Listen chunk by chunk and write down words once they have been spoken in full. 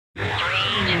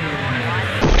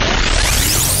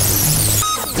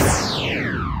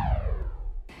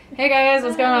Hey guys,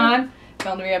 what's going on?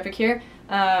 Film to be epic here.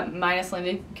 Minus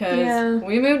Lindy, because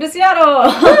we moved to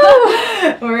Seattle.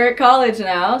 We're at college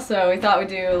now, so we thought we'd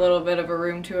do a little bit of a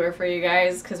room tour for you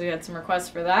guys because we had some requests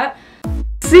for that.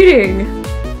 Seating.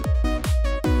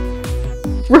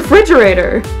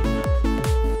 Refrigerator.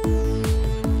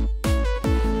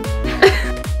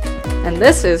 And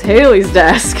this is Haley's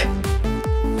desk.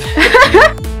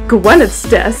 Gwyneth's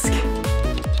desk.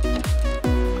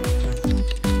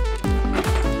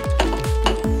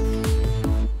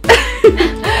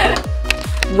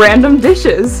 Random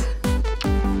dishes.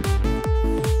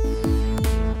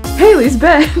 Haley's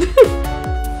bed.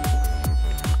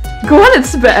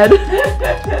 Gwyneth's bed.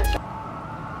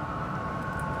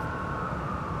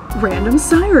 Random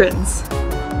sirens.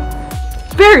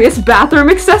 Various bathroom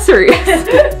accessories.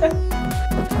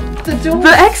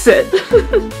 The exit.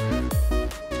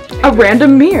 A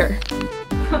random mirror.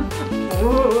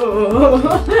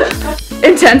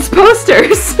 Intense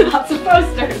posters. Lots of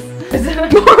posters.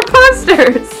 More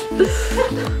posters.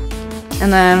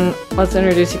 And then let's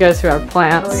introduce you guys to our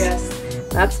plants. Oh yes.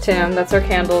 That's Tim. That's our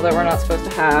candle that we're not supposed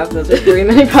to have. Those are 3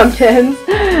 mini pumpkins.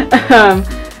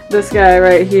 This guy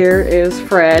right here is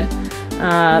Fred.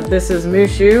 This is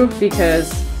Mushu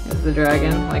because he's the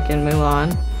dragon, like in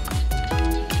Mulan.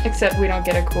 Except we don't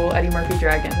get a cool Eddie Murphy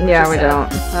dragon. Yeah, we don't.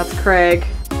 That's Craig.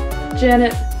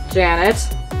 Janet.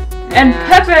 And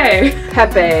Pepe!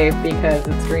 Pepe, because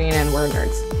it's green and we're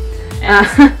nerds. And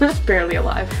just barely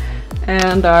alive.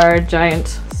 And our giant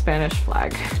Spanish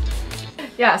flag.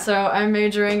 Yeah, so I'm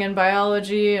majoring in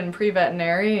biology and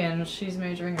pre-veterinary, and she's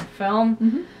majoring in film.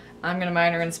 Mm-hmm. I'm gonna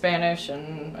minor in Spanish,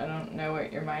 and I don't know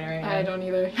what you're minoring in. I don't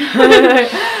either.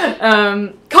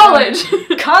 College!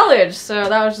 College! So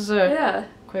that was just a Yeah.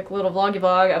 quick little vloggy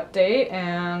vlog update,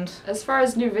 and As far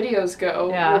as new videos go,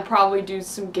 we'll probably do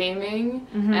some gaming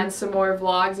and some more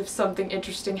vlogs if something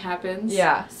interesting happens.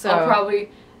 yeah, so I'll probably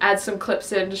add some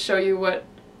clips in to show you what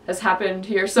has happened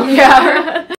here so far.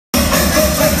 yeah.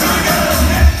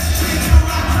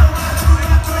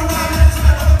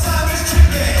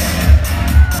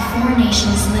 Four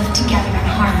nations lived together in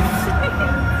harmony.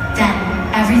 Then,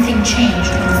 everything changed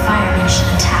when the Fire Nation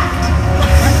attacked.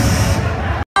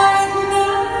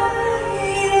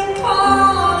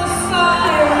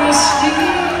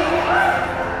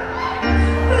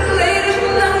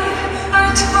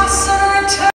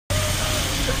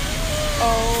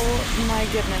 Oh my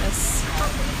goodness.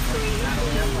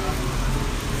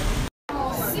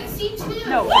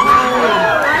 No.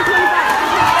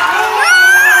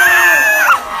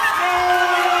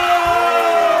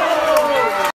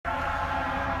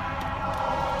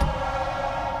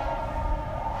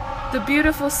 The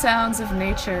beautiful sounds of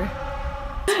nature.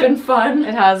 It's been fun.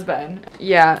 It has been.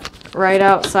 Yeah, right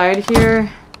outside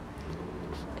here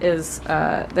is,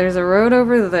 there's a road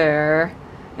over there,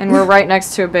 and we're right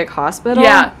next to a big hospital.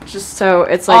 Yeah, just so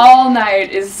it's like all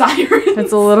night is sirens.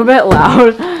 it's a little bit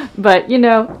loud, but you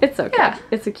know, it's okay. Yeah.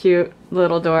 It's a cute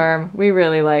little dorm. We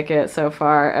really like it so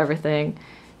far. Everything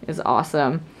is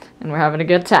awesome, and we're having a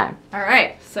good time. All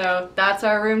right, so that's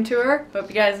our room tour. Hope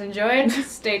you guys enjoyed.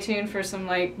 Stay tuned for some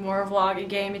like more vloggy,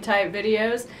 gamey type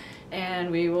videos, and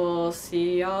we will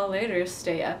see y'all later.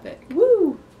 Stay epic.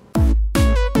 Woo!